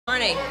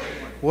morning.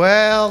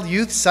 Well,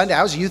 Youth Sunday,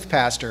 I was a youth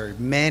pastor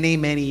many,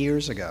 many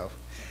years ago.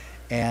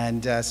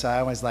 And so I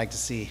always like to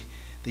see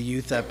the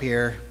youth up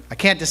here. I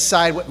can't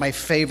decide what my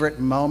favorite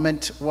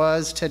moment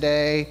was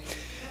today.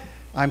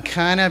 I'm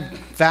kind of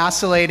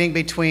vacillating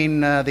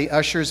between the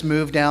ushers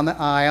move down the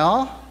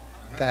aisle.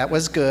 That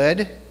was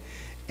good.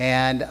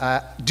 And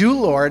Do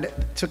Lord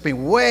took me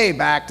way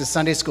back to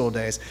Sunday school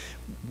days.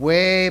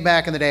 Way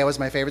back in the day, it was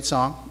my favorite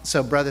song.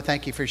 So, brother,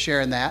 thank you for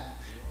sharing that.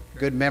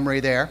 Good memory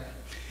there.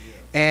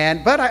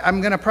 But I'm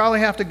going to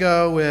probably have to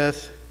go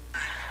with...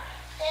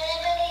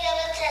 Anybody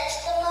have a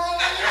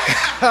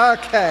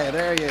testimony? Okay,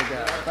 there you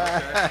go.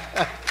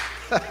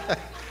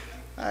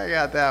 I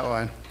got that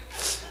one.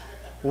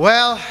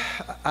 Well,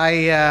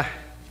 I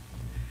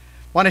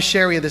want to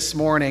share with you this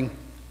morning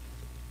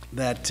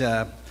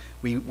that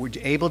we were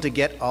able to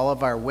get all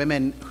of our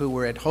women who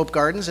were at Hope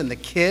Gardens and the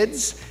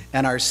kids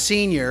and our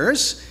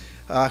seniors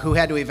who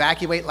had to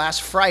evacuate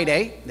last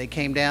Friday. They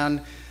came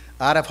down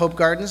out of Hope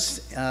Gardens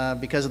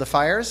because of the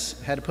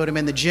fires. Had to put them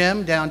in the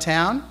gym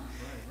downtown.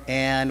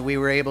 And we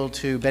were able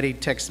to, Betty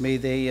texted me,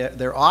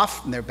 they're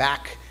off and they're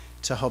back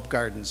to Hope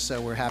Gardens.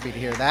 So we're happy to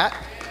hear that.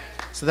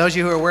 So those of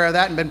you who are aware of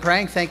that and been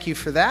praying, thank you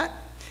for that.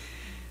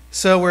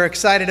 So we're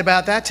excited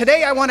about that.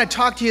 Today I want to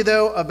talk to you,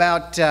 though,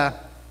 about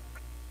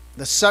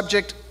the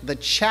subject, the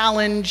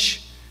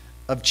challenge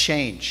of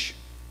change.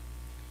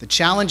 The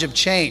challenge of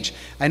change.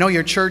 I know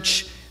your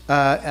church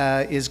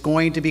is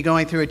going to be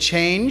going through a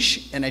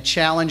change and a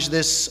challenge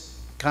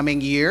this coming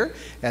year,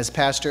 as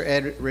Pastor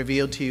Ed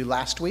revealed to you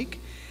last week.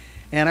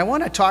 And I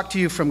want to talk to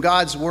you from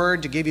God's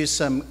Word to give you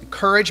some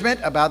encouragement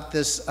about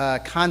this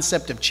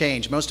concept of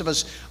change. Most of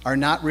us are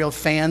not real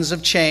fans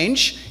of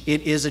change.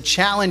 It is a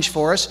challenge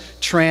for us.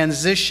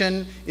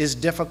 Transition is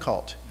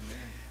difficult.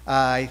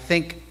 I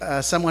think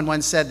someone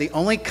once said, the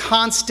only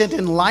constant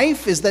in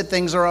life is that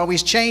things are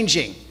always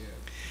changing.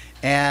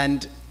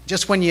 And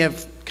just when you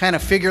kind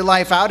of figure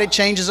life out, it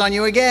changes on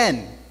you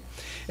again.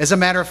 As a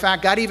matter of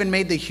fact, God even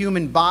made the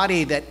human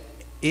body that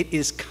it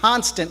is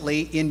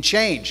constantly in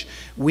change.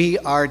 We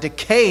are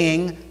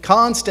decaying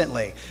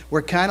constantly.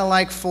 We're kind of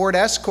like Ford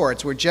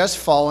Escorts. We're just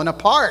falling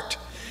apart.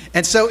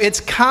 And so it's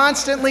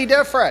constantly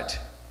different.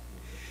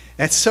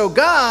 And so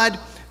God,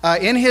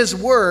 in His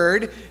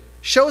Word,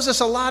 shows us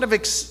a lot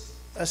of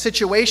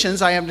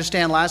situations. I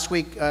understand last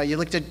week you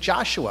looked at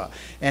Joshua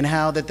and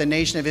how that the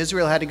nation of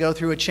Israel had to go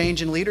through a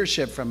change in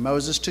leadership from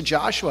Moses to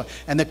Joshua,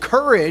 and the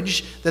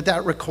courage that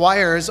that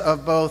requires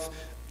of both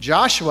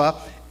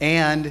Joshua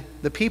and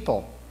the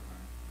people.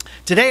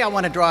 Today I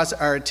want to draw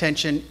our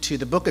attention to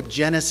the book of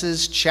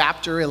Genesis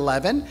chapter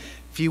 11.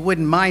 If you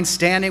wouldn't mind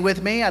standing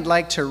with me, I'd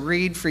like to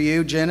read for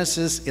you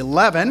Genesis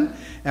 11,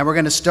 and we're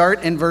going to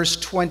start in verse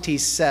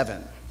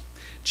 27.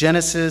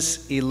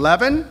 Genesis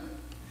 11,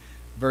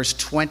 verse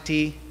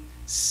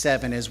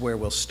 27 is where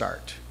we'll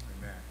start.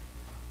 Amen.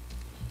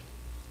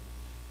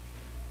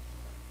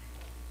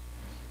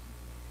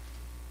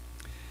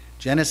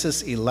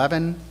 Genesis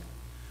 11,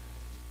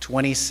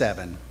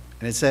 27.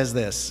 And it says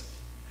this.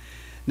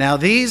 Now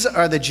these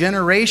are the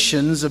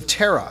generations of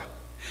Terah.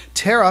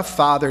 Terah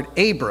fathered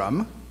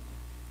Abram,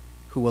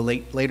 who will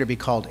later be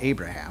called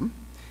Abraham,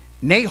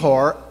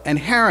 Nahor, and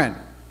Haran.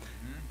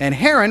 And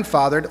Haran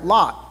fathered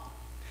Lot.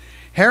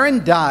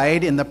 Haran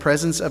died in the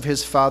presence of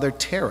his father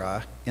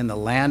Terah in the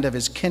land of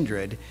his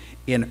kindred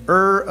in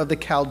Ur of the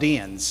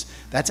Chaldeans.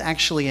 That's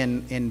actually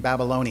in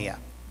Babylonia.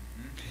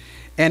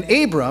 And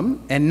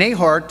Abram and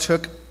Nahor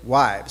took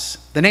wives.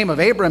 The name of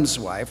Abram's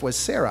wife was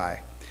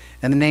Sarai,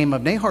 and the name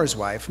of Nahor's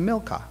wife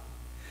Milcah,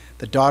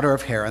 the daughter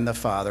of Haran, the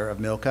father of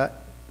Milcah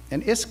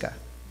and Iscah.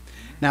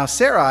 Now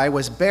Sarai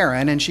was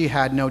barren, and she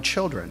had no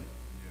children.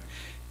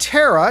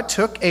 Terah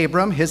took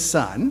Abram his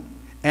son,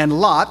 and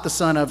Lot the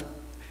son of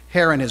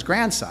Haran his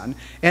grandson,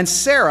 and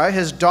Sarah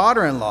his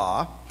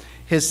daughter-in-law,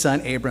 his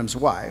son Abram's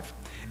wife,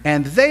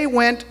 and they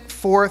went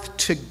forth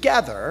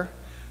together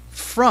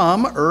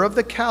from Ur of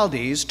the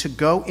Chaldees to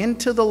go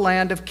into the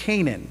land of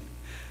Canaan.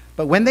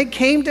 But when they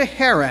came to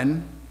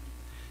Haran,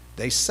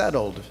 they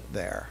settled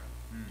there.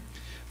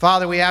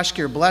 Father, we ask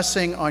your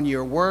blessing on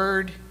your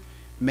word.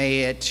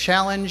 May it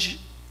challenge,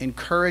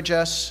 encourage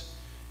us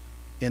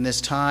in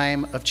this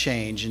time of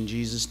change. In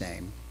Jesus'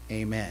 name,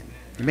 amen.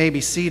 You may be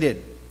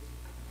seated.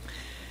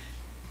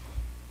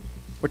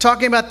 We're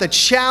talking about the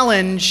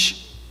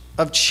challenge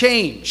of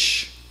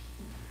change.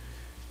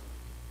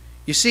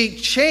 You see,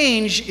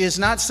 change is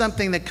not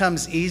something that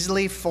comes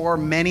easily for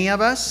many of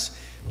us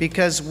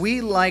because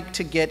we like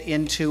to get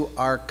into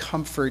our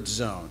comfort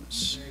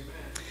zones.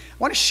 I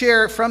want to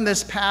share from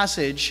this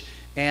passage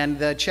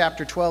and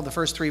chapter 12, the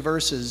first 3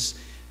 verses,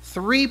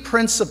 3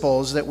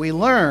 principles that we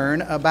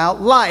learn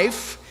about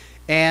life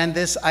and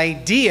this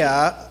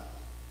idea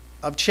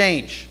of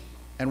change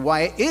and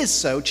why it is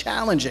so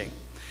challenging.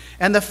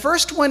 And the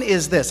first one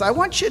is this. I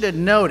want you to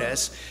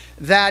notice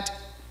that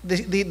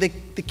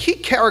the key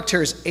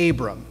character is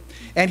Abram.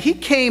 And he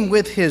came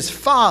with his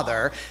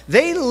father.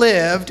 They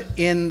lived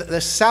in the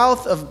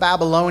south of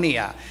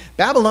Babylonia.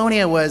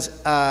 Babylonia was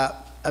a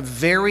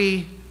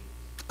very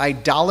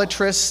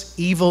idolatrous,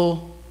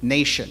 evil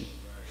nation.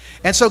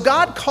 And so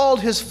God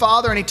called his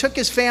father, and he took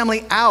his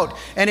family out.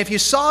 And if you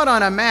saw it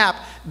on a map,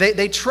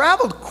 they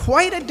traveled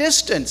quite a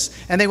distance.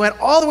 And they went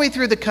all the way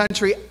through the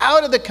country,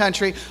 out of the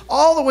country,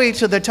 all the way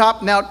to the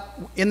top. Now,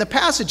 in the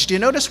passage, do you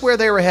notice where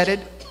they were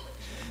headed?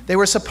 They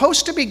were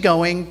supposed to be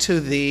going to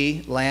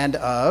the land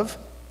of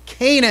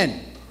Canaan,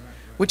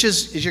 which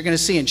is, as you're going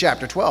to see in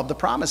chapter 12, the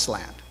promised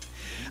land.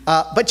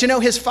 But you know,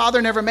 his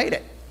father never made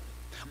it.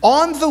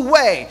 On the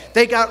way,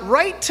 they got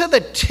right to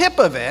the tip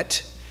of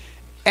it,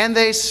 and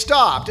they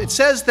stopped. It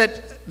says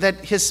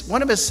that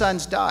one of his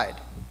sons died.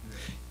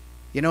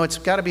 You know, it's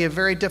got to be a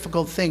very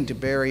difficult thing to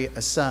bury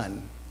a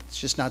son. It's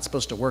just not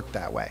supposed to work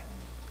that way.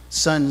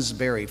 Sons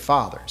bury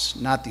fathers,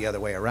 not the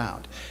other way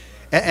around.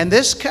 And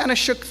this kind of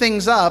shook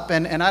things up,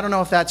 and I don't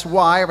know if that's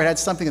why or if it had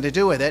something to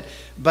do with it,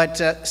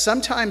 but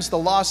sometimes the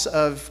loss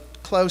of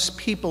close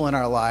people in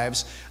our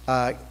lives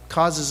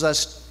causes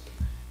us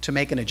to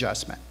make an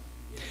adjustment.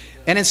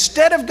 And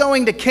instead of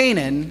going to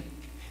Canaan,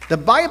 the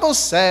Bible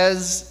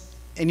says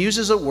and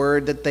uses a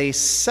word that they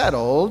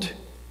settled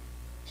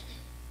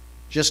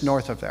just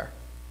north of there.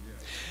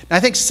 Now, I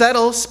think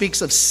settle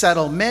speaks of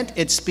settlement.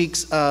 It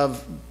speaks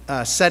of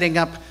setting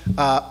up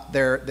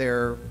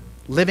their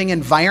living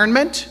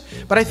environment.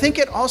 But I think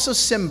it also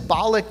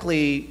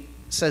symbolically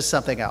says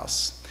something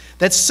else.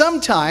 That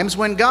sometimes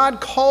when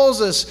God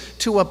calls us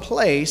to a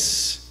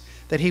place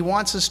that he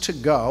wants us to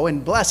go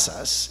and bless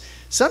us,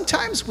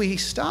 sometimes we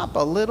stop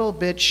a little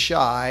bit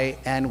shy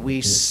and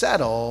we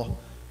settle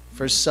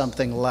for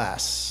something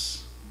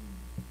less.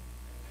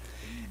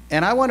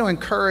 And I want to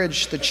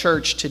encourage the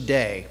church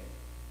today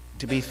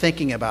to be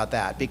thinking about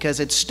that, because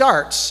it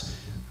starts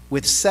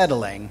with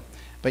settling,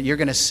 but you're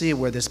going to see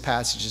where this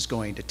passage is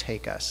going to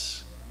take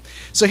us.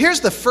 So here's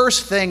the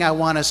first thing I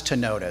want us to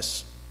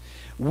notice.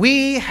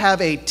 We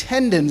have a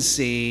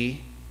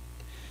tendency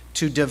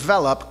to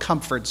develop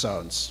comfort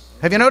zones.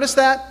 Have you noticed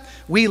that?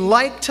 We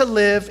like to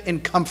live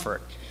in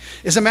comfort.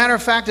 As a matter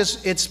of fact,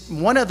 it's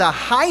one of the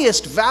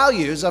highest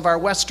values of our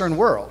Western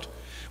world.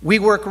 We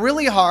work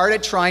really hard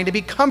at trying to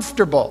be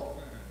comfortable.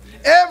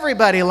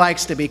 Everybody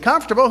likes to be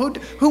comfortable.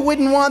 Who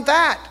wouldn't want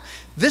that?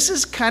 This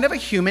is kind of a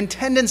human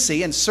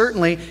tendency, and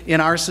certainly in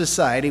our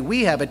society,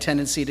 we have a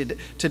tendency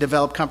to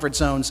develop comfort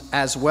zones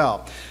as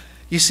well.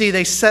 You see,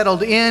 they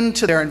settled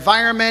into their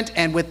environment,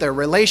 and with their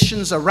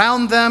relations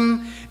around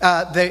them,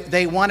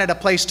 they wanted a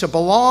place to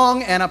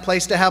belong and a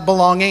place to have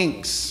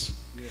belongings.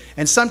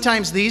 And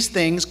sometimes these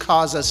things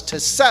cause us to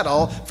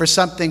settle for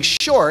something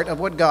short of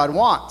what God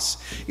wants.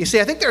 You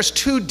see, I think there's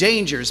two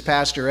dangers,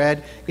 Pastor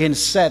Ed, in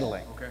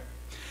settling. Okay.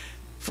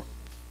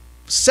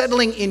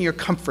 Settling in your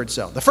comfort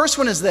zone. The first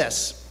one is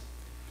this.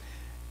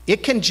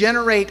 It can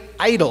generate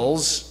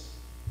idols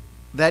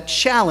that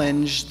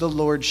challenge the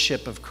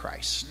lordship of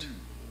Christ.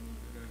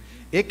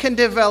 It can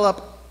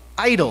develop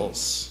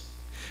idols.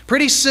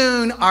 Pretty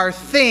soon, our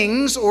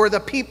things or the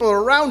people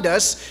around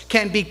us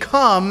can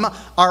become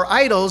our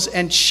idols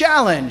and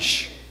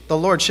challenge the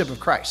lordship of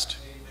Christ.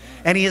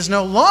 And he is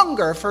no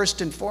longer first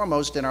and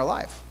foremost in our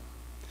life.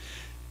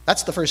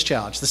 That's the first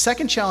challenge. The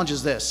second challenge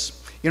is this.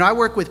 You know, I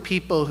work with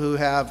people who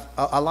have,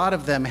 a lot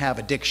of them have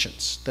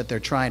addictions that they're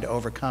trying to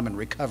overcome and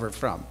recover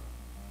from.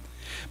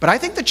 But I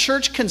think the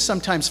church can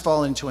sometimes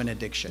fall into an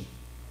addiction.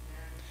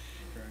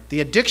 The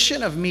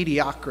addiction of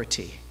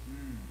mediocrity.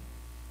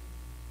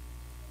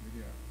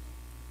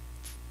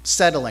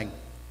 Settling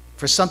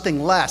for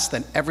something less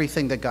than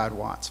everything that God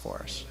wants for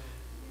us.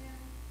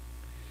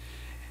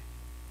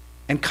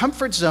 And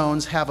comfort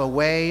zones have a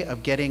way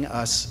of getting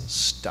us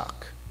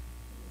stuck.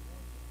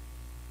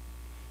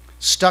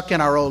 Stuck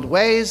in our old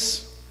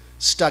ways,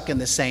 stuck in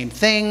the same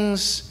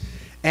things,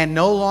 and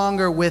no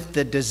longer with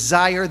the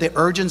desire, the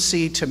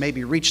urgency to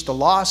maybe reach the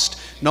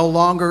lost, no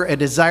longer a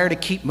desire to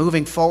keep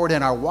moving forward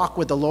in our walk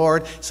with the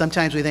Lord.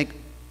 Sometimes we think,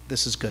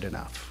 this is good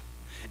enough.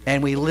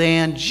 And we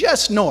land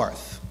just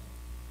north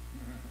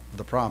of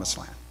the promised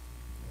land.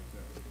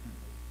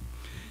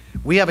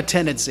 We have a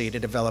tendency to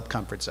develop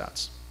comfort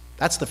zones.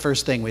 That's the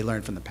first thing we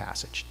learn from the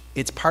passage.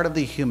 It's part of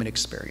the human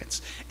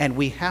experience, and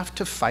we have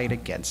to fight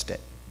against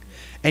it.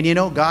 And you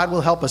know, God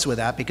will help us with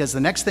that, because the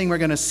next thing we're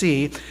going to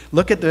see,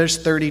 look at verse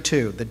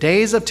 32. The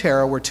days of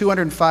Terah were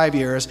 205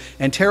 years,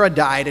 and Terah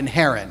died in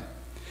Haran.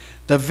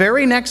 The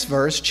very next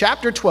verse,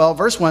 chapter 12,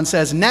 verse 1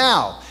 says,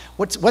 now.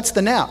 What's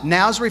the now?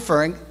 Now is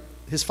referring,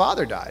 his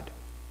father died.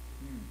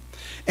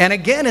 And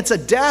again, it's a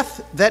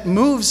death that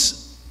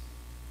moves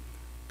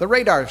the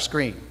radar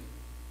screen.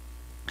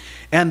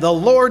 And the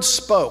Lord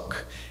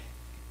spoke.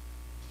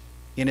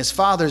 In his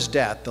father's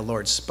death, the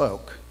Lord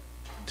spoke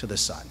to the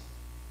son.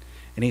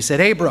 And he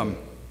said, Abram,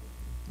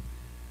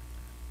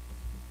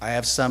 I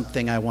have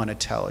something I want to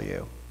tell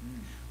you.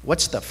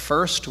 What's the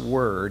first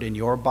word in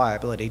your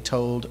Bible that he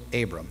told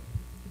Abram?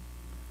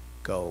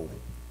 Go.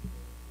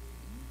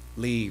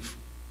 Leave.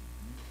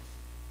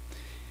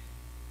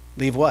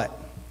 Leave what?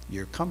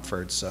 Your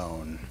comfort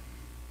zone.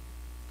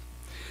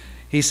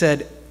 He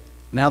said,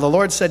 now the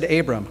Lord said to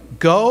Abram,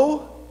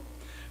 go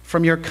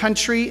from your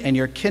country and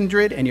your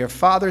kindred and your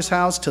father's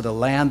house to the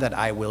land that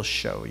I will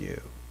show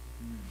you.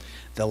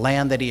 the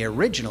land that he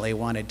originally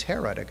wanted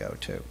Terah to go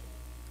to,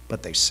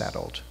 but they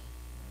settled.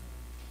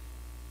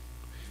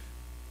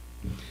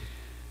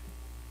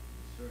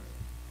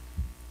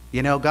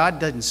 You know, God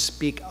doesn't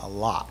speak a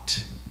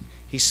lot.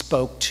 He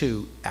spoke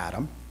to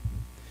Adam,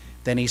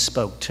 then he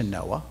spoke to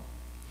Noah,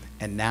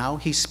 and now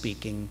he's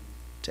speaking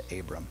to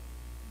Abram.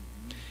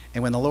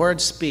 And when the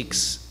Lord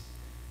speaks,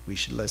 we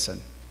should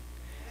listen.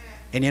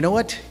 And you know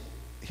what?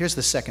 Here's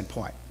the second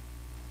point.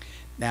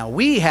 Now,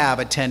 we have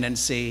a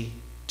tendency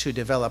to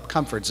develop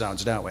comfort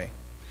zones, don't we?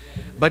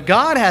 But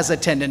God has a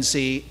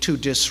tendency to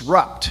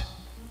disrupt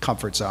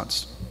comfort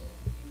zones.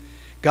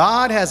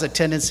 God has a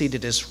tendency to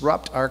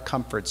disrupt our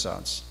comfort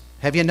zones.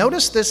 Have you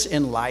noticed this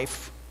in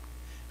life,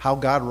 how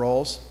God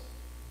rolls?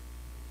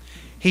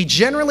 He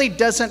generally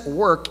doesn't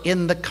work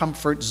in the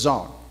comfort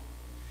zone.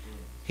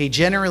 He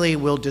generally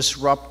will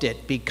disrupt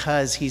it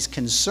because he's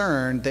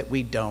concerned that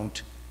we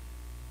don't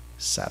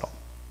settle.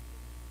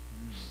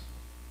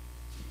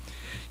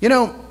 You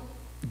know,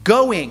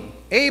 going,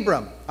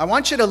 Abram, I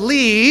want you to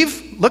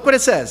leave, look what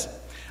it says.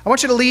 I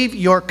want you to leave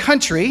your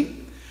country,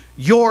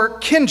 your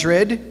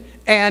kindred,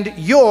 and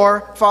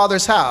your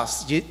father's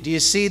house. Do you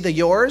see the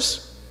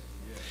yours?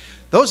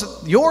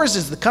 Yours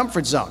is the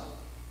comfort zone.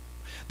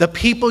 The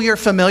people you're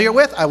familiar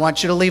with, I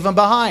want you to leave them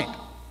behind.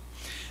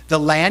 The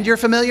land you're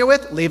familiar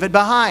with, leave it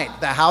behind.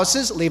 The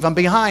houses, leave them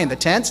behind. The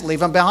tents, leave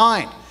them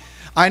behind.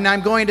 And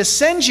I'm going to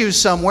send you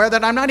somewhere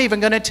that I'm not even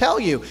going to tell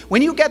you.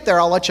 When you get there,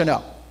 I'll let you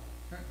know.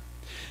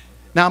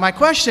 Now, my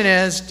question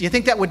is, do you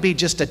think that would be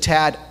just a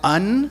tad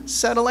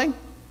unsettling?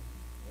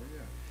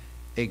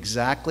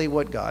 Exactly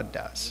what God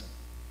does.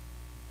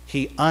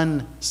 He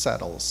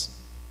unsettles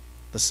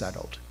the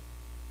settled.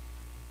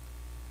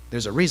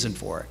 There's a reason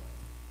for it,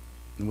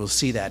 and we'll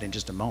see that in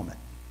just a moment.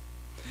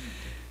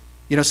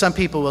 You know, some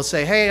people will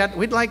say, hey,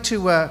 we'd like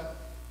to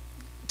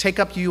take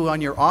up you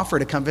on your offer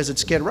to come visit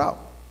Skid Row.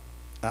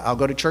 I'll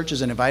go to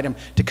churches and invite him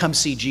to come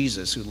see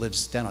Jesus, who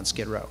lives down on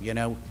Skid Row. You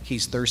know,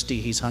 he's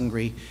thirsty, he's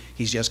hungry,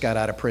 he's just got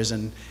out of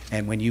prison,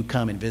 and when you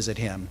come and visit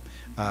him,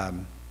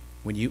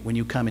 when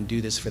you come and do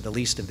this for the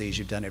least of these,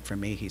 you've done it for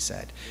me, he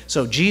said.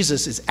 So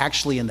Jesus is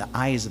actually in the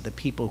eyes of the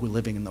people who are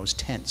living in those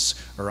tents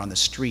or on the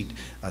street,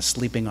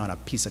 sleeping on a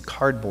piece of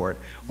cardboard,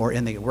 or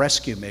in the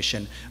rescue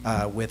mission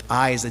with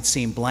eyes that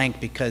seem blank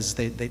because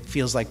it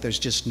feels like there's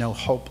just no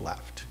hope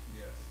left.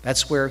 Yes.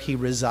 That's where he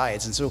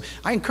resides. And so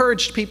I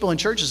encourage people in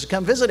churches to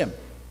come visit him.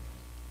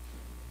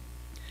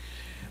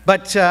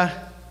 But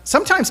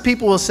sometimes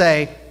people will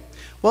say,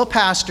 well,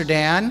 Pastor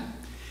Dan,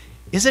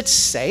 is it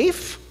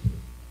safe?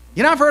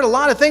 You know, I've heard a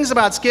lot of things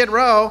about Skid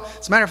Row.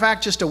 As a matter of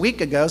fact, just a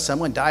week ago,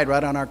 someone died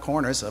right on our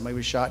corner. Somebody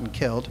was shot and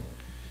killed.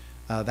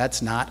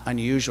 That's not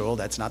unusual.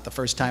 That's not the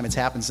first time it's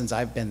happened since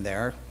I've been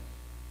there.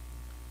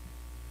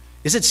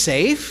 Is it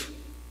safe?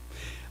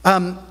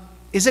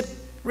 Is it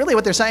really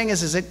what they're saying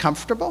is it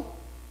comfortable?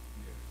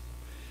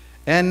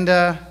 And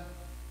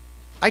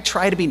I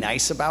try to be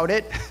nice about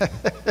it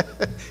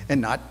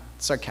and not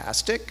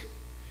sarcastic.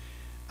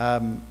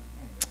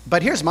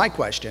 But here's my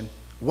question.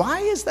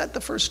 Why is that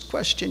the first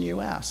question you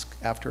ask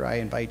after I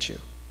invite you?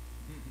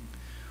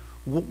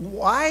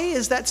 Why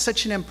is that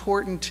such an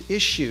important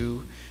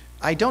issue?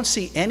 I don't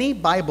see any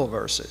Bible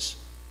verses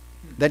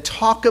that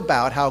talk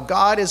about how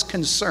God is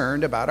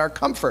concerned about our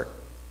comfort.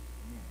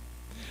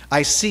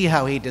 I see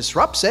how he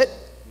disrupts it.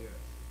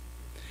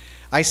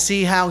 I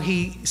see how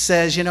he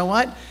says, you know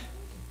what?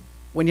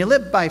 When you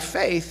live by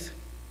faith,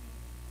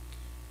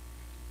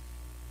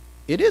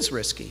 it is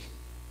risky.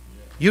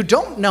 You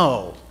don't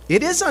know.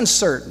 It is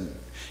uncertain.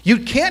 You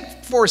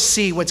can't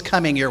foresee what's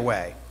coming your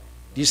way.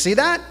 Do you see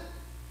that?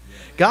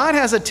 God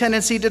has a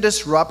tendency to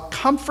disrupt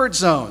comfort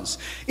zones.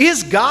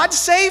 Is God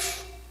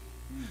safe?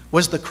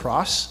 Was the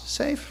cross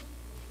safe?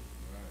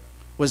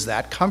 Was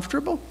that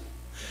comfortable?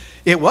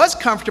 It was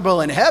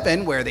comfortable in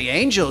heaven, where the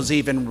angels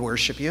even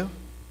worship you,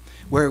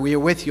 where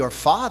you're with your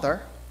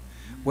Father,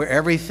 where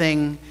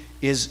everything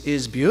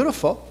is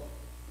beautiful,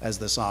 as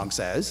the song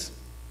says.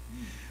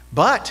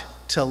 But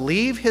to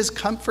leave his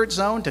comfort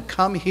zone, to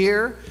come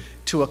here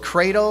to a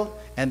cradle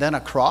and then a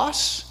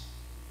cross,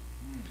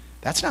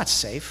 that's not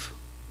safe,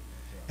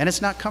 and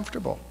it's not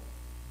comfortable.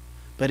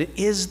 But it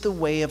is the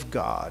way of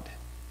God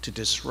to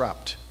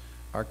disrupt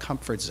our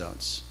comfort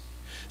zones,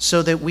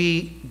 so that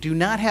we do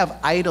not have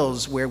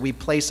idols where we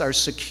place our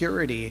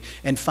security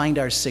and find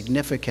our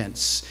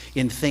significance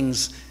in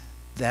things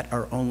that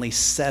are only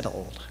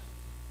settled.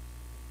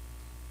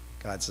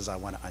 God says, I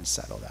want to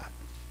unsettle that.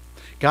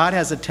 God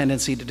has a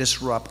tendency to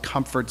disrupt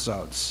comfort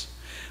zones.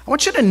 I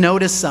want you to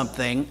notice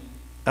something,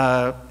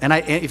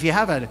 if you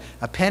have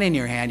a pen in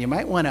your hand, you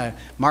might want to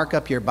mark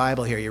up your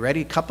Bible here. You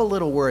ready? A couple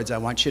little words I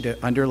want you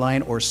to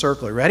underline or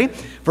circle. You ready?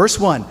 Verse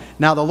 1.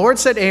 Now the Lord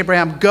said to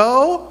Abraham,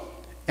 go,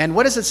 and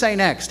what does it say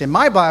next? In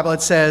my Bible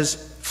it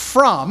says,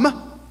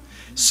 from.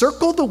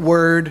 Circle the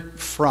word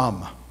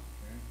from.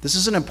 This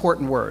is an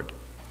important word.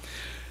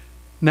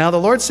 Now the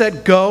Lord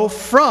said, go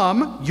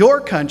from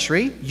your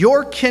country,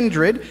 your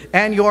kindred,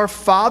 and your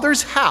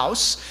father's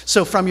house.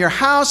 So from your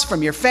house,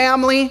 from your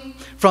family,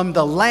 from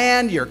the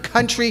land, your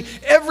country,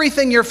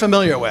 everything you're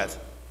familiar with.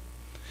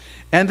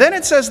 And then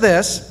it says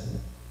this,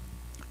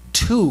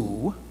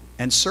 to,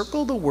 and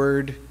circle the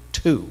word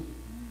to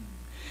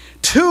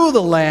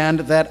the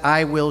land that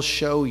I will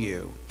show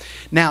you.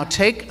 Now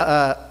take,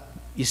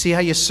 you see how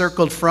you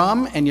circled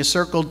from and you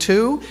circled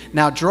to?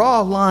 Now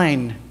draw a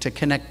line to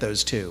connect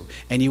those two,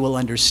 and you will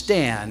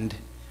understand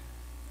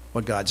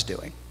what God's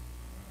doing.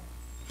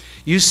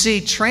 You see,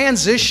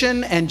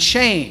 transition and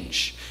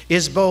change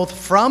is both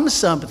from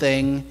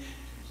something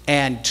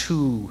and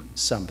to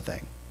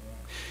something.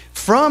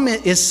 From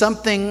it is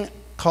something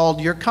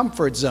called your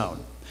comfort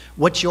zone,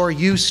 what you're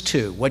used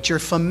to, what you're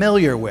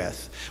familiar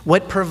with,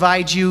 what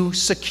provides you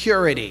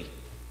security,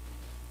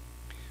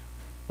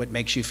 what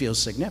makes you feel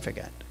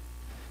significant,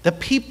 the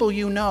people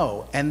you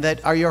know and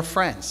that are your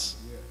friends,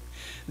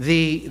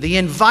 the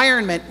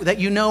environment that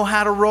you know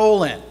how to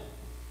roll in.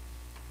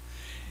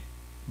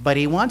 But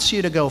he wants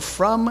you to go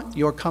from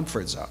your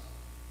comfort zone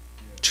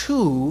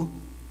to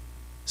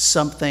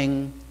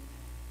something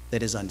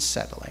that is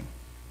unsettling.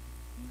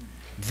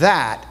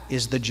 That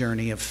is the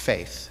journey of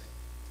faith.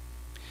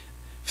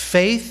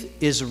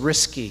 Faith is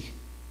risky.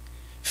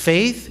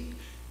 Faith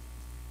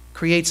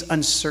creates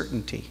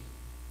uncertainty.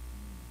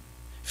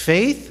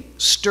 Faith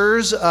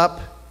stirs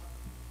up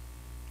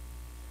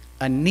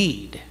a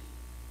need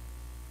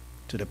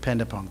to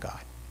depend upon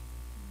God.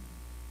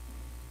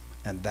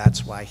 And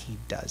that's why he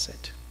does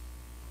it.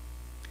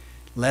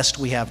 Lest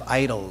we have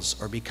idols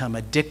or become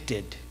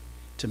addicted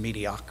to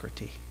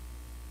mediocrity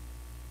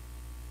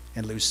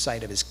and lose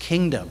sight of his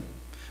kingdom,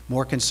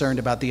 more concerned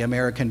about the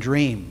American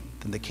dream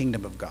than the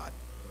kingdom of God.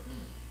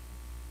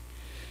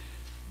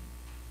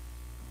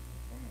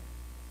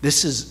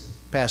 This is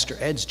Pastor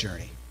Ed's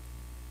journey.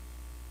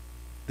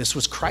 This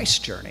was Christ's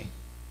journey.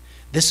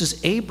 This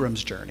is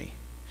Abram's journey.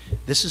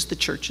 This is the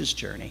church's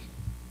journey.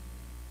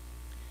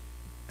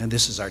 And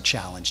this is our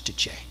challenge to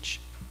change.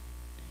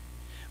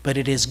 But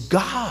it is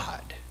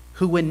God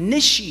who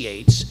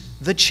initiates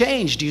the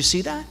change. Do you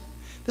see that?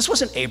 This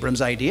wasn't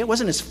Abram's idea. It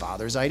wasn't his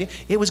father's idea.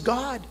 It was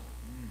God.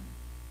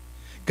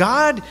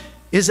 God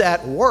is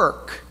at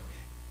work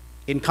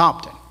in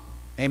Compton.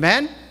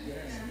 Amen?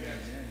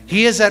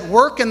 He is at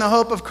work in the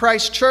Hope of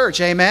Christ Church.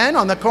 Amen?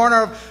 On the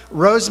corner of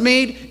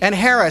Rosemead and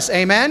Harris.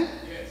 Amen?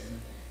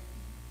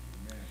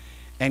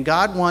 And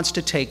God wants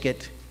to take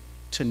it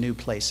to new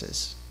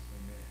places.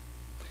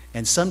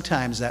 And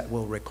sometimes that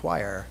will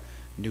require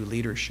new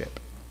leadership,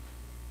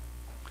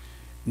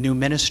 new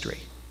ministry,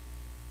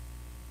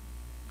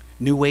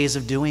 new ways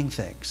of doing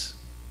things,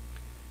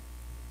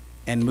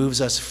 and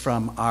moves us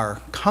from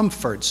our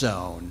comfort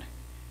zone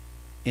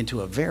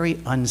into a very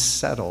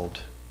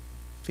unsettled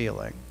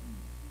feeling,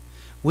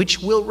 which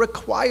will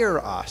require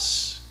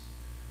us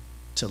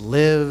to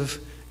live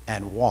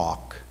and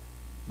walk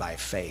by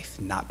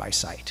faith, not by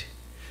sight.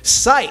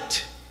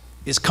 Sight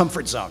is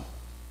comfort zone.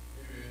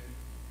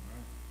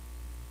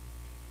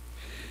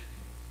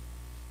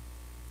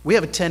 We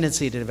have a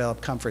tendency to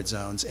develop comfort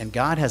zones, and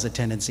God has a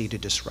tendency to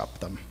disrupt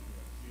them.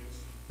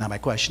 Now, my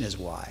question is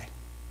why?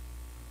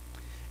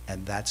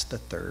 And that's the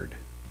third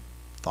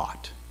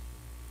thought.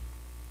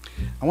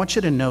 I want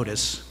you to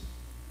notice,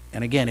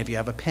 and again, if you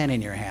have a pen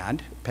in your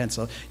hand,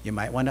 pencil, you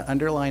might want to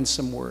underline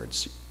some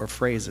words or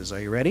phrases. Are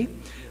you ready?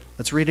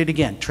 Let's read it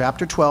again.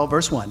 Chapter 12,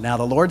 verse 1. Now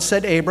the Lord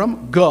said to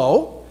Abram,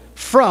 go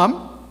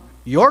from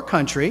your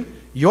country,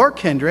 your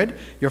kindred,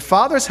 your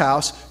father's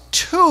house,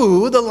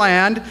 to the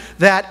land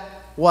that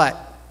what?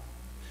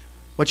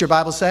 What's your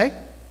Bible say?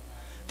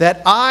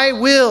 That I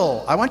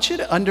will. I want you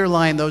to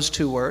underline those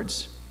two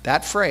words.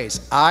 That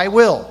phrase, I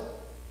will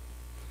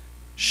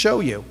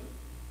show you.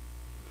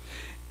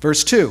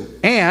 Verse 2.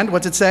 And,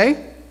 what's it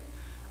say?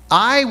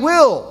 I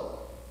will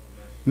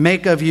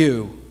make of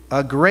you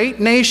a great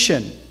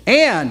nation,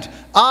 and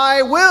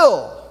I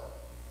will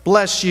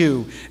bless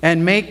you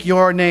and make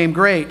your name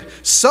great,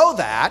 so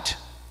that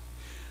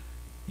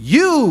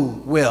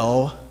you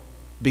will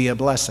be a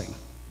blessing.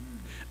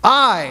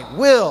 I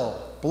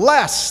will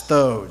bless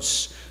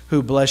those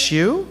who bless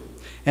you,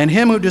 and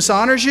him who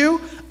dishonors you,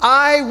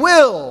 I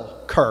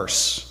will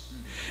curse.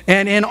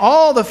 And in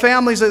all the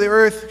families of the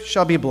earth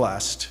shall be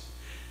blessed.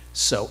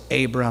 So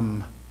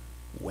Abram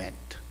went.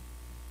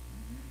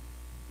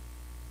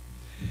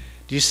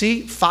 Do you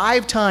see?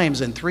 5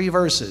 times in 3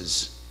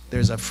 verses,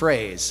 there's a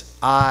phrase,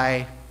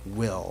 I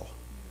will.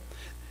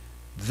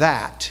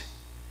 That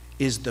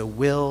is the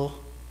will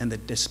and the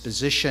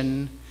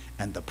disposition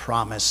and the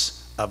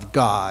promise of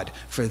God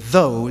for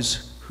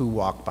those who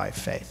walk by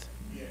faith.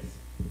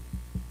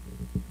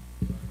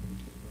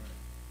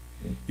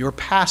 Your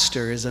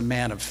pastor is a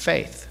man of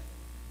faith.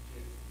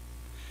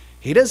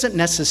 He doesn't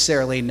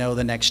necessarily know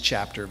the next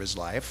chapter of his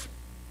life,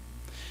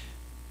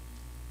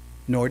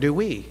 nor do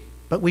we.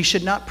 But we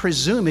should not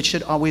presume it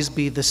should always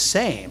be the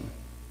same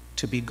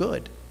to be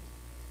good.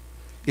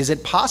 Is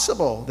it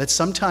possible that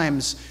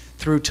sometimes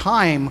through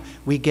time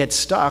we get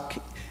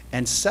stuck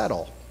and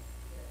settle?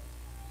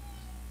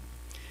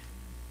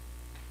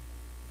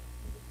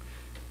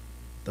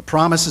 The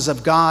promises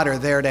of God are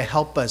there to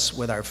help us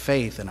with our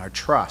faith and our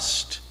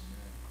trust.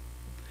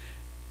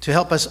 to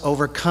help us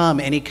overcome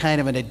any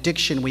kind of an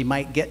addiction we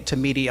might get to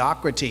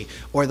mediocrity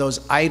or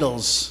those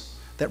idols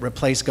that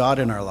replace God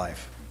in our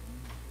life.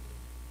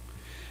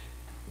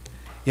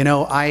 You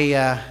know,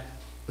 I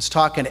was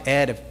talking to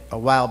Ed a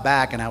while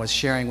back, and I was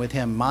sharing with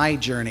him my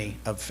journey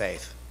of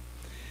faith.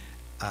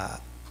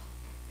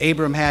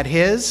 Abram had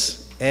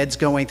his, Ed's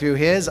going through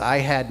his, I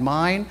had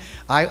mine.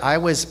 I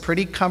was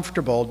pretty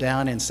comfortable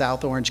down in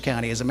South Orange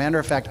County. As a matter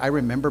of fact, I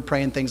remember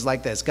praying things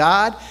like this: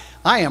 God,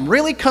 I am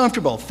really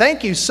comfortable.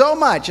 Thank you so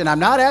much. And I'm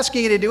not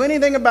asking you to do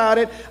anything about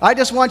it. I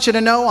just want you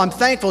to know I'm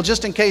thankful,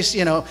 just in case,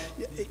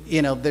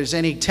 there's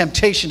any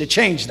temptation to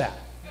change that.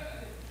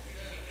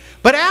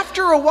 But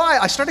after a while,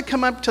 I started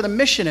coming up to the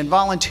mission and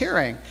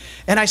volunteering,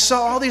 and I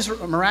saw all these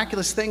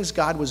miraculous things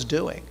God was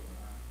doing.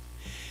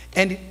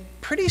 And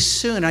pretty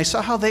soon, I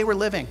saw how they were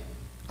living.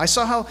 I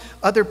saw how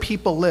other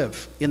people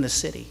live in the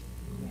city,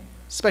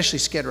 especially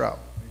Skid Row.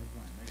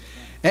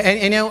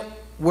 And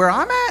where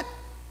I'm at,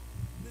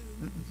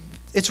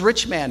 it's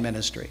rich man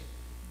ministry.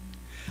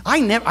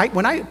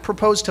 When I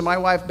proposed to my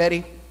wife,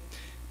 Betty,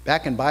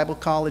 back in Bible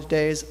college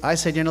days, I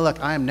said, look,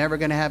 I am never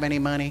going to have any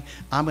money.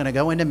 I'm going to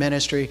go into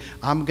ministry.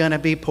 I'm going to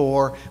be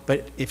poor.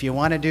 But if you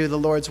want to do the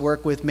Lord's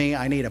work with me,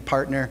 I need a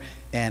partner,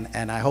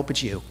 and I hope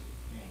it's you.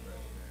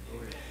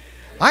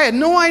 I had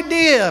no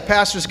idea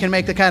pastors can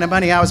make the kind of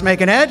money I was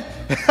making, Ed.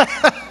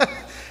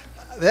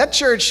 That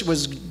church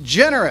was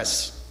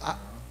generous.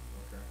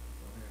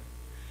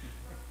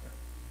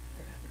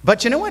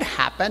 But you know what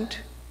happened?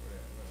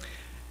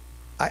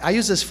 I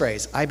use this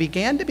phrase: I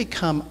began to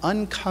become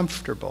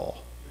uncomfortable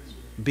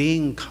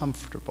being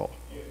comfortable.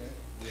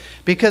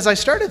 Because I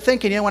started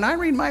thinking, when I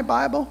read my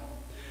Bible,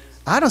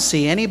 I don't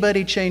see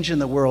anybody changing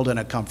the world in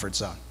a comfort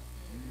zone.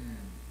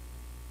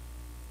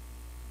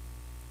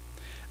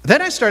 Then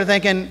I started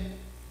thinking,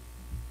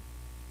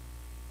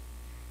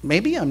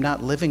 maybe I'm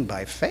not living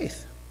by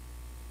faith.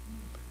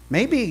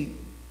 Maybe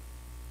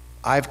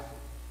I've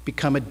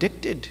become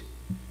addicted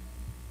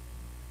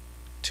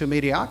to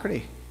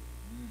mediocrity.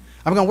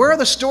 I'm going, where are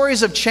the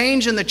stories of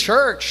change in the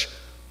church?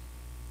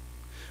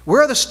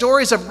 Where are the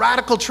stories of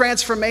radical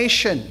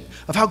transformation,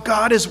 of how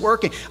God is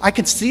working? I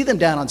can see them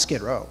down on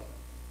Skid Row.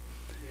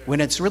 When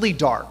it's really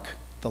dark,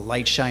 the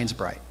light shines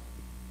bright.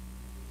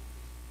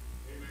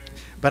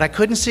 But I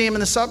couldn't see them in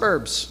the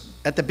suburbs,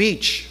 at the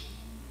beach,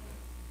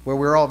 where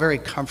we're all very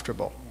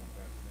comfortable.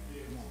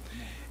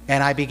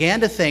 And I began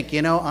to think,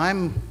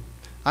 I'm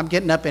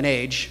getting up in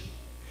age,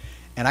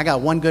 and I got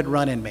one good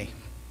run in me.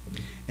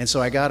 And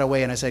so I got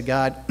away and I said,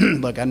 God,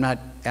 look, I'm not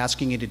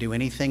asking you to do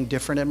anything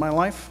different in my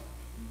life,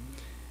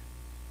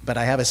 but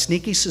I have a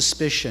sneaky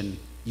suspicion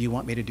you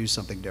want me to do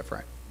something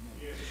different.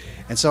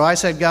 And so I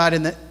said,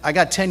 God, I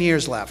got 10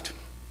 years left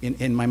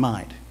in my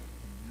mind.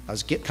 I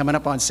was coming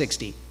up on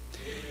 60.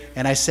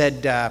 And I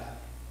said,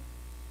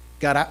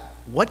 God,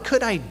 what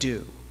could I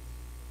do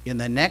in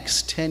the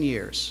next 10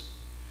 years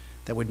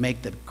that would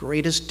make the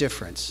greatest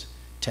difference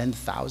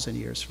 10,000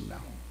 years from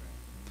now?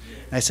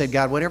 And I said,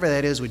 God, whatever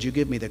that is, would you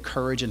give me the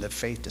courage and the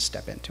faith to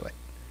step into it?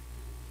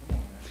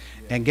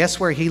 And guess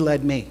where he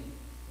led me?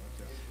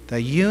 The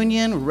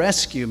Union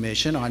Rescue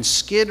Mission on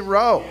Skid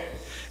Row.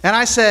 And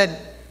I said,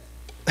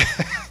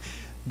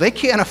 they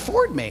can't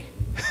afford me.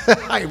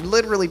 I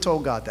literally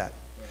told God that.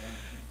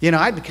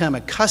 I'd become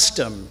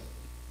accustomed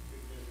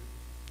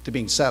to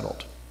being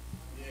settled.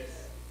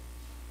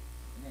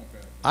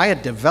 I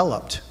had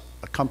developed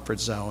a comfort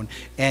zone,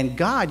 and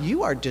God,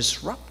 you are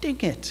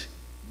disrupting it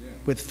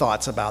with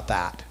thoughts about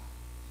that.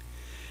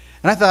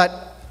 And I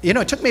thought,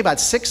 it took me about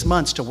 6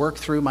 months to work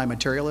through my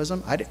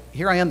materialism.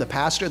 Here I am, the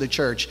pastor of the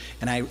church,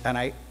 and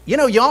I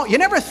y'all, you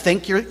never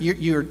think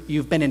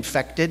you've been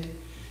infected.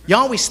 You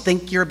always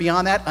think you're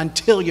beyond that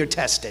until you're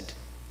tested.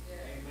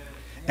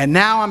 And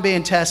now I'm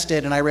being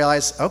tested, and I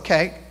realize,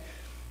 okay,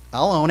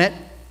 I'll own it.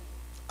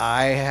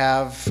 I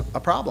have a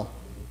problem.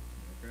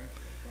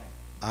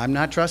 I'm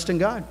not trusting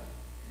God.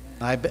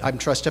 I'm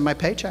trusting my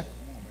paycheck.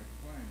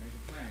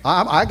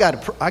 I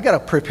got to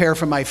prepare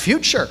for my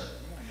future.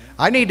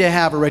 I need to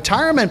have a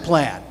retirement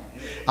plan.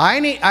 I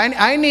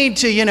need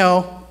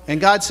to,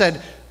 and God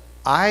said,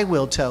 I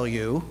will tell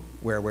you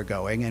where we're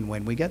going and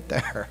when we get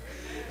there.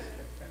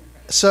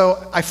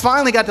 So I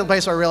finally got to the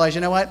place where I realized,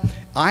 you know what?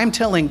 I'm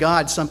telling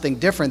God something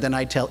different than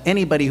I tell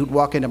anybody who'd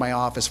walk into my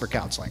office for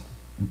counseling.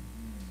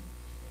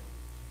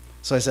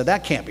 So I said,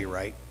 that can't be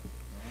right.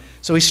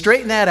 So we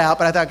straightened that out,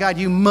 but I thought, God,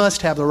 you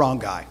must have the wrong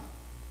guy.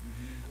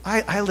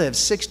 I live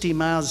 60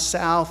 miles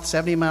south,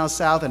 70 miles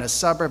south in a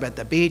suburb at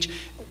the beach,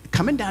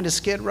 coming down to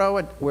Skid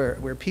Row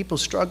where people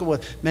struggle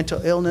with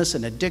mental illness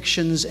and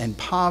addictions and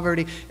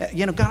poverty.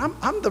 God,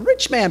 I'm the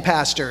rich man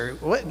pastor,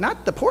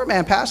 not the poor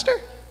man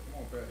pastor.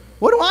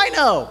 What do I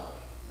know?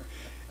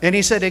 And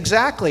he said,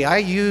 exactly, I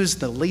use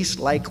the least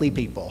likely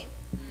people.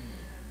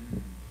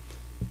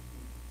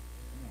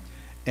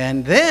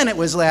 And then it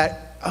was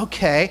that,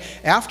 okay,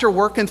 after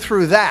working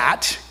through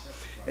that,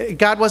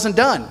 God wasn't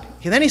done.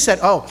 Then he said,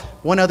 oh,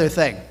 one other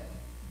thing.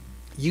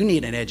 You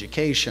need an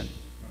education.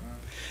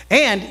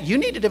 And you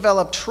need to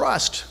develop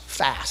trust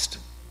fast.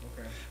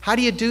 How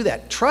do you do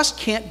that? Trust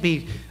can't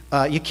be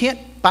You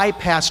can't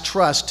bypass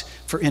trust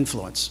for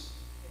influence.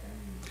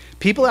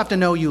 People have to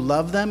know you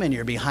love them and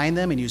you're behind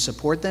them and you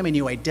support them and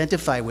you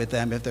identify with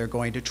them if they're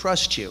going to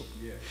trust you.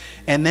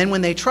 And then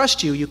when they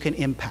trust you, you can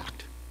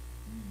impact.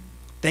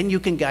 Then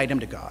you can guide them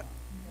to God.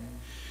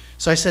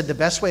 So I said the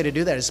best way to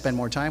do that is spend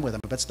more time with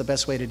them. What's the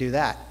best way to do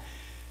that?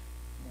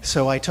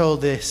 So I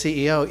told the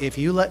CEO, if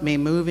you let me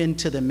move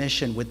into the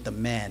mission with the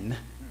men,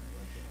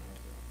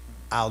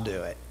 I'll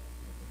do it.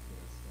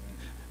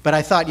 But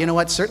I thought, you know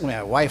what, certainly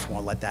my wife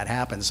won't let that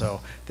happen,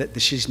 so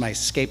she's my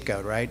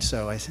scapegoat, right?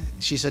 So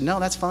she said, no,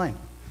 that's fine.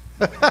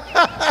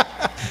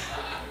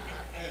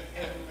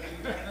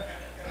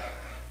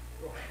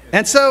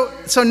 And so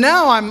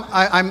now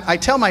I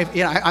tell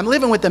I'm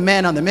living with the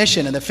men on the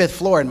mission in the 5th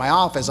floor in my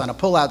office on a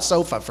pull-out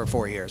sofa for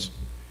 4 years.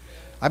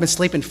 I've been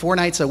sleeping 4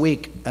 nights a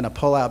week in a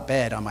pull-out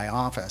bed on my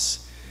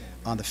office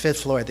on the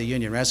 5th floor at the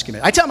Union Rescue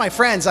Mission. I tell my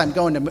friends I'm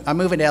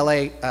moving to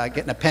LA,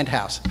 getting a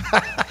penthouse.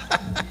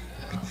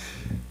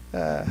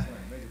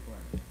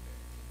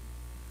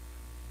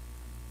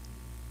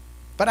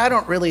 But I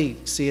don't really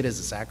see it as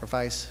a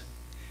sacrifice.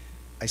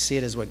 I see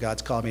it as what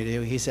God's called me to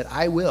do. He said,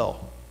 I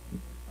will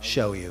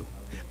show you.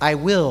 I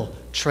will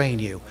train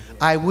you.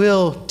 I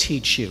will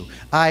teach you.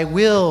 I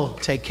will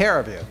take care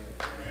of you.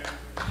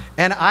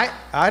 And I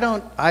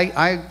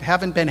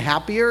haven't been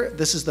happier.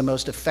 This is the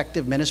most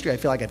effective ministry I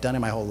feel like I've done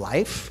in my whole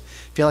life.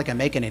 I feel like I'm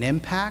making an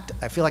impact.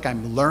 I feel like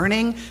I'm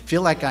learning. I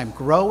feel like I'm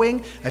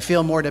growing. I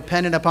feel more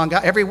dependent upon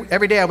God.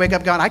 Every day I wake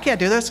up going, I can't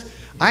do this.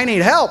 I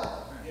need help.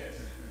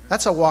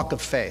 That's a walk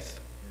of faith.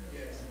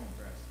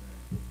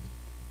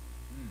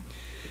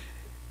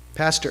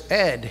 Pastor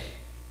Ed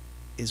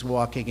is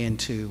walking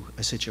into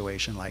a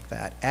situation like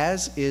that,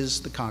 as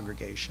is the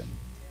congregation.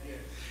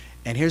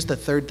 And here's the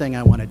third thing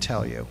I want to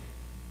tell you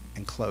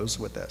and close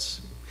with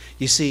this.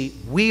 You see,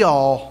 we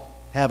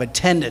all have a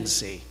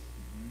tendency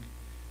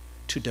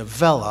to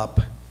develop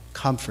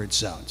comfort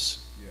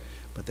zones,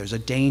 but there's a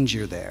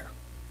danger there.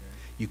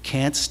 You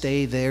can't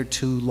stay there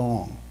too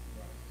long.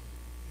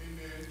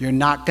 You're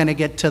not going to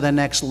get to the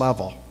next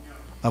level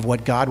of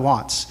what God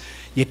wants.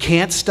 You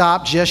can't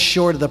stop just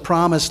short of the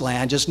promised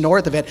land, just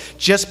north of it,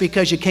 just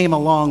because you came a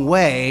long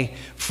way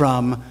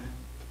from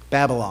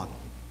Babylon.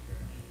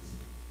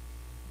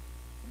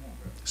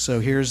 So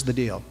here's the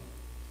deal.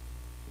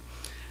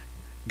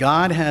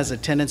 God has a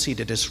tendency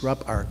to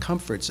disrupt our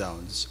comfort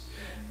zones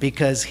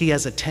because he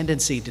has a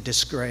tendency to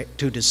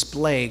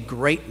display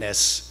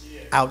greatness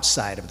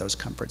outside of those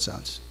comfort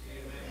zones.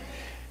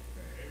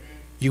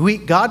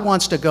 God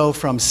wants to go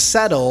from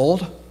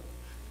settled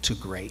to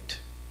great.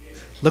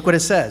 Look what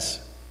it says.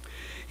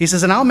 He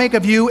says, and I'll make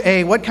of you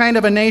what kind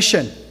of a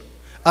nation?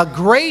 A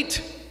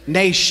great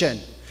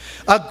nation,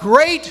 a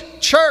great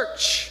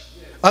church,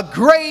 a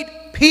great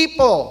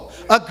people,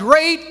 a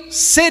great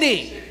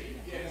city,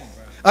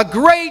 a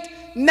great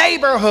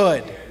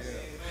neighborhood,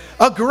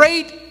 a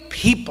great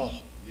people.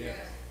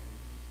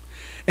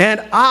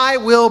 And I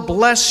will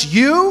bless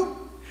you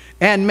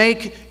and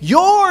make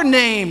your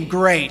name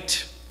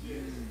great.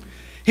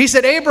 He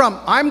said, Abram,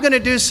 I'm going to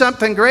do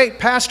something great.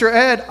 Pastor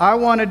Ed, I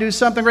want to do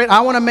something great.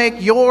 I want to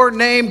make your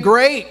name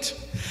great.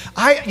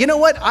 You know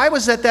what? I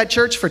was at that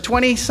church for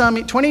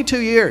 22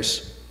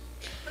 years.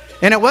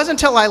 And it wasn't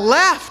until I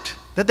left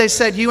that they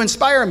said, you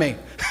inspire me.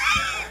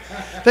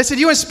 They said,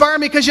 you inspire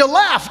me because you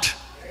left.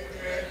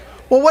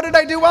 Well, what did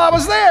I do while I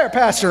was there,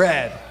 Pastor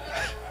Ed?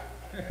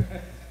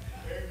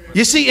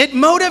 You see, it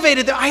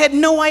motivated them. I had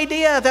no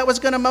idea that was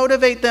going to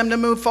motivate them to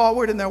move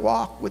forward in their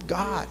walk with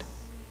God.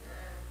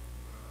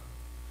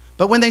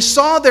 But when they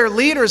saw their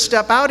leaders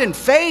step out in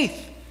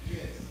faith,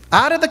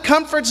 out of the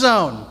comfort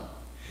zone,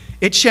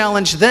 it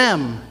challenged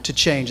them to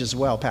change as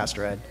well,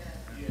 Pastor Ed.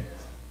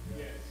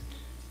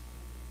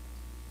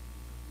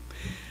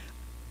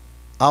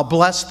 I'll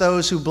bless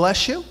those who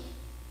bless you.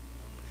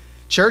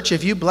 Church,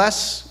 if you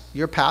bless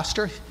your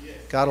pastor,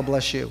 God will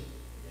bless you.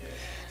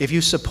 If you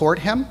support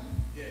him,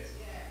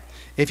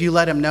 if you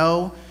let him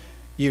know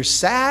you're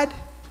sad,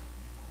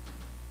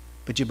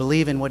 but you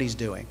believe in what he's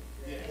doing.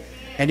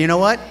 And you know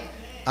what?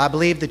 I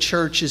believe the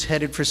church is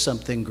headed for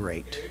something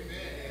great.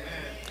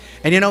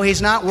 And you know,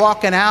 he's not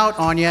walking out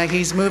on you.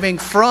 He's moving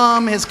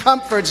from his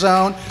comfort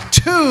zone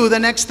to the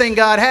next thing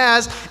God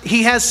has.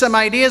 He has some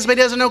ideas, but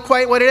he doesn't know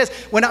quite what it is.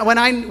 When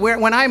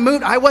I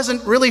moved, I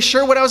wasn't really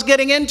sure what I was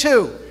getting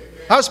into.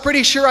 I was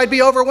pretty sure I'd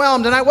be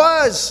overwhelmed, and I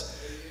was.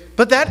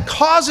 But that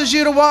causes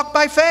you to walk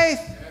by faith.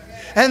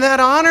 And that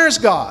honors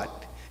God.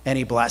 And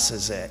he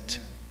blesses it.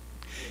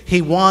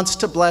 He wants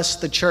to bless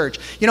the church.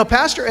 You know,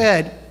 Pastor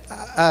Ed,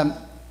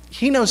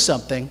 he knows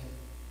something.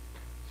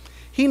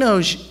 He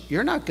knows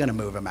you're not going to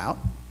move him out.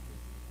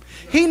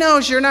 He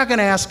knows you're not going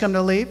to ask him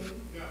to leave.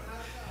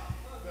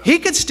 He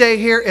could stay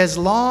here as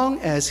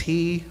long as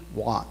he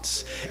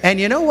wants. And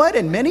you know what?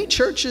 In many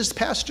churches,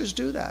 pastors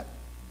do that.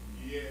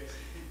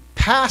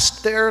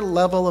 Past their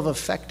level of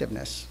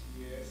effectiveness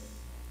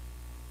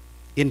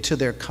into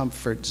their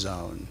comfort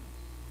zone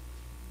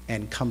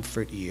and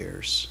comfort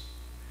years.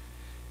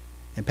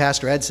 And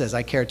Pastor Ed says,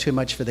 I care too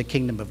much for the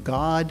kingdom of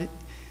God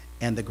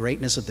and the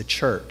greatness of the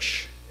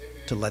church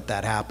to let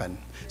that happen.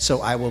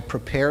 So I will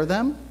prepare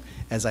them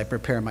as I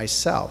prepare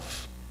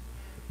myself.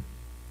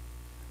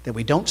 That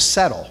we don't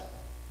settle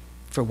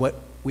for what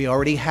we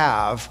already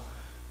have,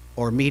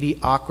 or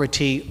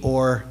mediocrity,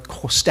 or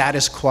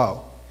status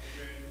quo.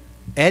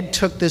 Ed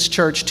took this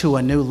church to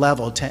a new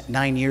level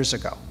 9 years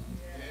ago.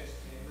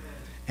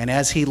 And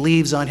as he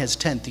leaves on his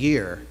 10th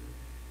year,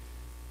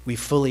 we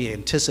fully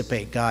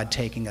anticipate God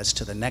taking us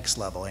to the next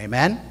level.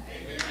 Amen?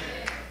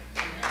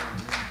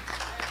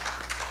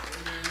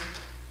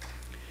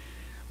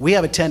 We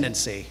have a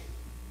tendency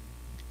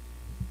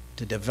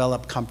to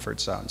develop comfort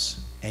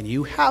zones. And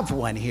you have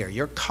one here.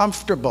 You're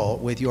comfortable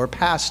with your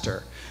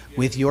pastor,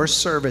 with your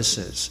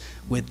services,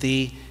 with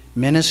the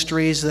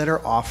ministries that are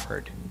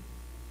offered.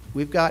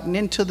 We've gotten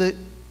into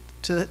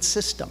that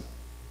system.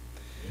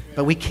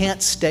 But we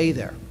can't stay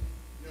there.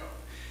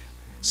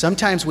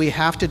 Sometimes we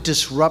have to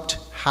disrupt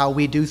how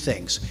we do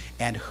things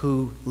and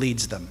who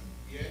leads them.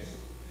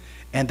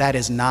 And that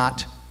is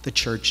not the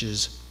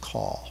church's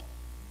call.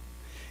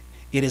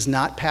 It is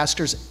not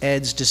Pastor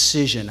Ed's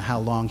decision how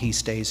long he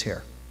stays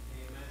here.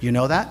 You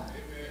know that?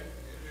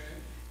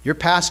 Your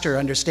pastor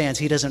understands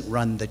he doesn't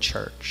run the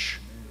church.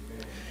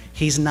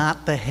 He's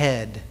not the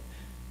head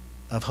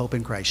of Hope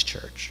in Christ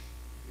Church.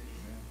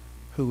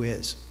 Who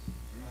is?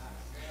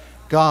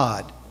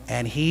 God.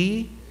 And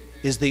he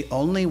is the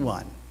only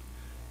one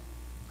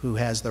who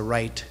has the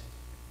right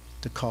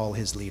to call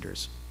his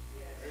leaders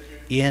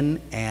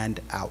in and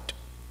out.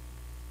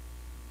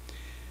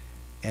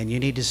 And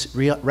you need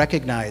to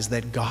recognize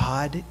that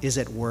God is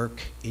at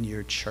work in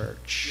your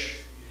church.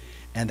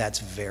 And that's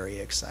very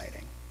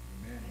exciting.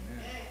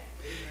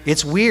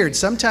 It's weird.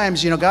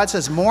 Sometimes, God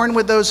says, mourn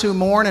with those who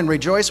mourn and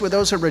rejoice with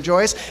those who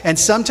rejoice. And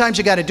sometimes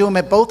you got to do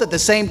them both at the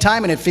same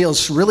time, and it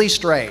feels really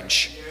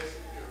strange.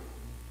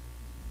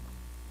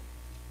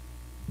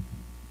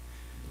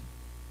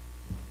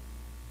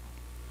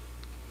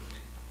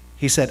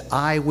 He said,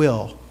 I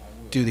will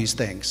do these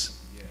things,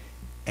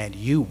 and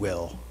you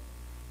will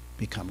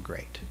become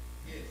great.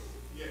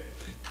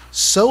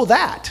 So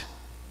that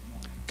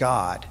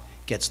God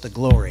gets the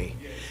glory,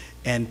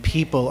 and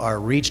people are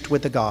reached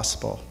with the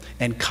gospel,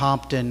 and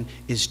Compton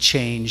is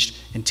changed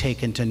and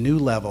taken to new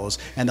levels,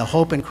 and the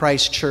Hope in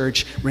Christ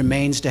Church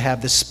remains to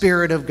have the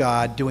Spirit of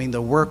God doing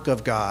the work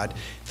of God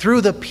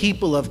through the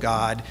people of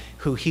God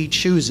who he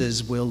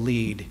chooses will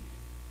lead.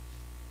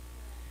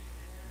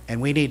 And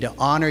we need to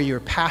honor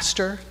your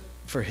pastor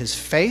for his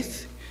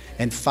faith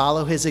and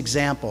follow his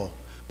example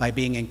by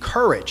being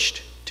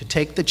encouraged to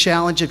take the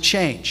challenge of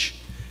change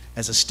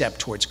as a step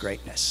towards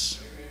greatness.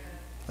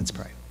 Let's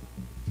pray.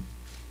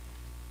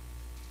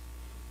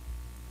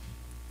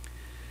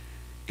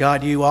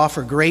 God, you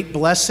offer great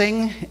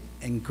blessing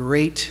and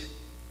great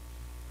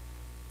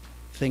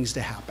things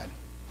to happen.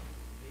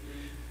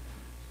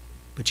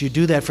 But you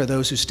do that for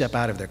those who step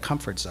out of their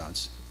comfort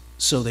zones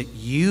so that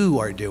you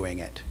are doing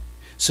it,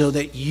 so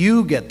that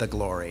you get the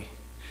glory,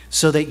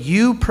 so that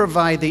you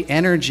provide the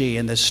energy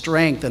and the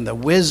strength and the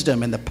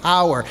wisdom and the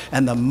power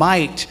and the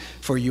might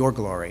for your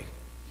glory.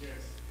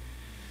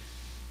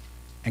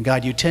 And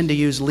God, you tend to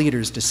use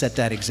leaders to set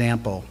that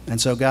example.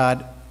 And so,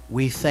 God,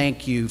 we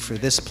thank you for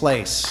this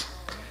place.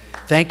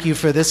 Thank you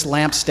for this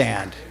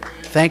lampstand.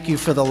 Thank you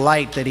for the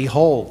light that he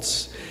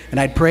holds. And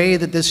I pray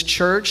that this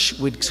church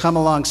would come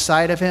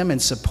alongside of him and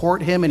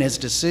support him in his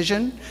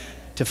decision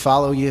to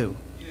follow you.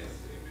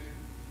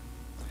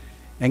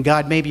 And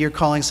God, maybe you're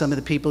calling some of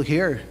the people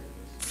here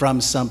from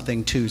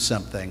something to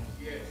something.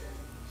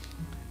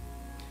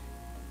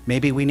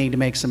 Maybe we need to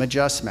make some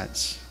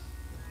adjustments,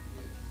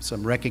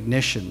 some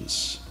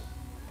recognitions.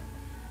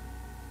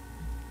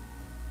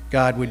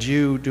 God, would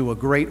you do a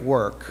great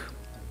work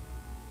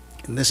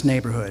in this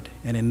neighborhood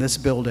and in this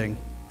building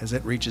as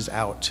it reaches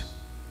out.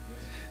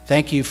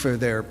 Thank you for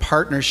their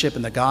partnership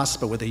in the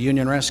gospel with the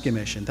Union Rescue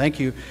Mission. Thank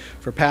you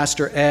for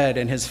Pastor Ed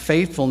and his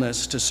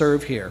faithfulness to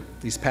serve here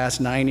these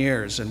past 9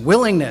 years and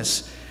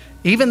willingness,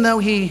 even though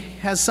he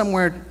has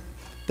somewhere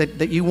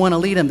that you want to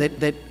lead him,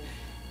 that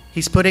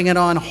he's putting it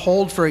on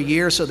hold for a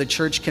year so the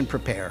church can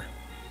prepare.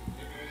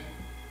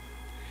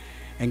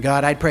 And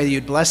God, I pray that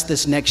you'd bless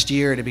this next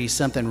year to be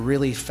something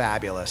really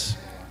fabulous.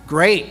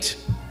 Great.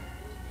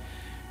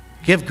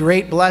 Give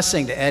great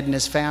blessing to Ed and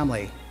his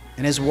family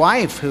and his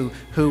wife who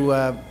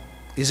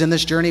is in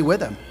this journey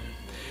with him.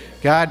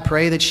 God,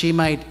 pray that she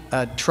might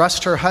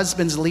trust her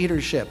husband's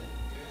leadership,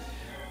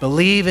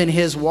 believe in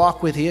his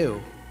walk with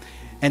you,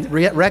 and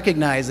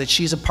recognize that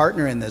she's a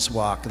partner in this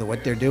walk, that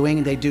what they're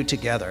doing, they do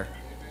together.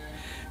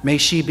 May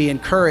she be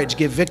encouraged,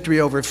 give victory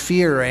over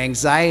fear or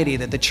anxiety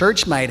that the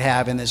church might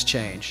have in this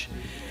change.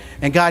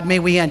 And God, may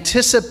we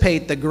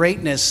anticipate the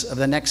greatness of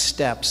the next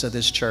steps of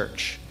this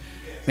church.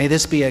 May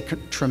this be a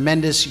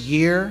tremendous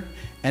year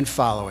and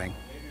following.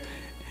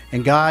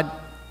 And God,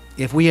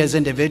 if we as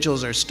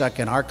individuals are stuck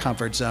in our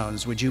comfort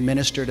zones, would you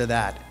minister to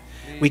that?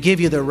 We give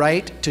you the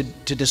right to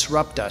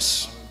disrupt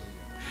us.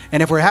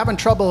 And if we're having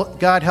trouble,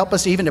 God, help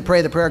us even to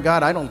pray the prayer,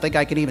 God, I don't think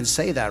I can even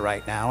say that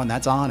right now, and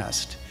that's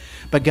honest.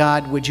 But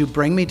God, would you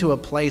bring me to a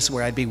place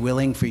where I'd be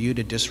willing for you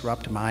to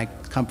disrupt my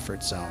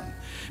comfort zone?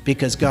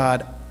 Because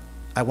God,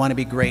 I want to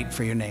be great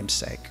for your name's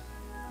sake.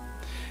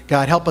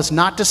 God, help us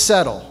not to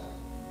settle,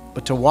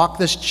 but to walk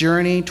this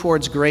journey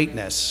towards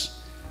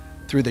greatness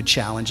through the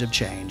challenge of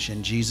change.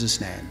 In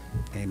Jesus' name,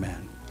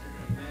 amen.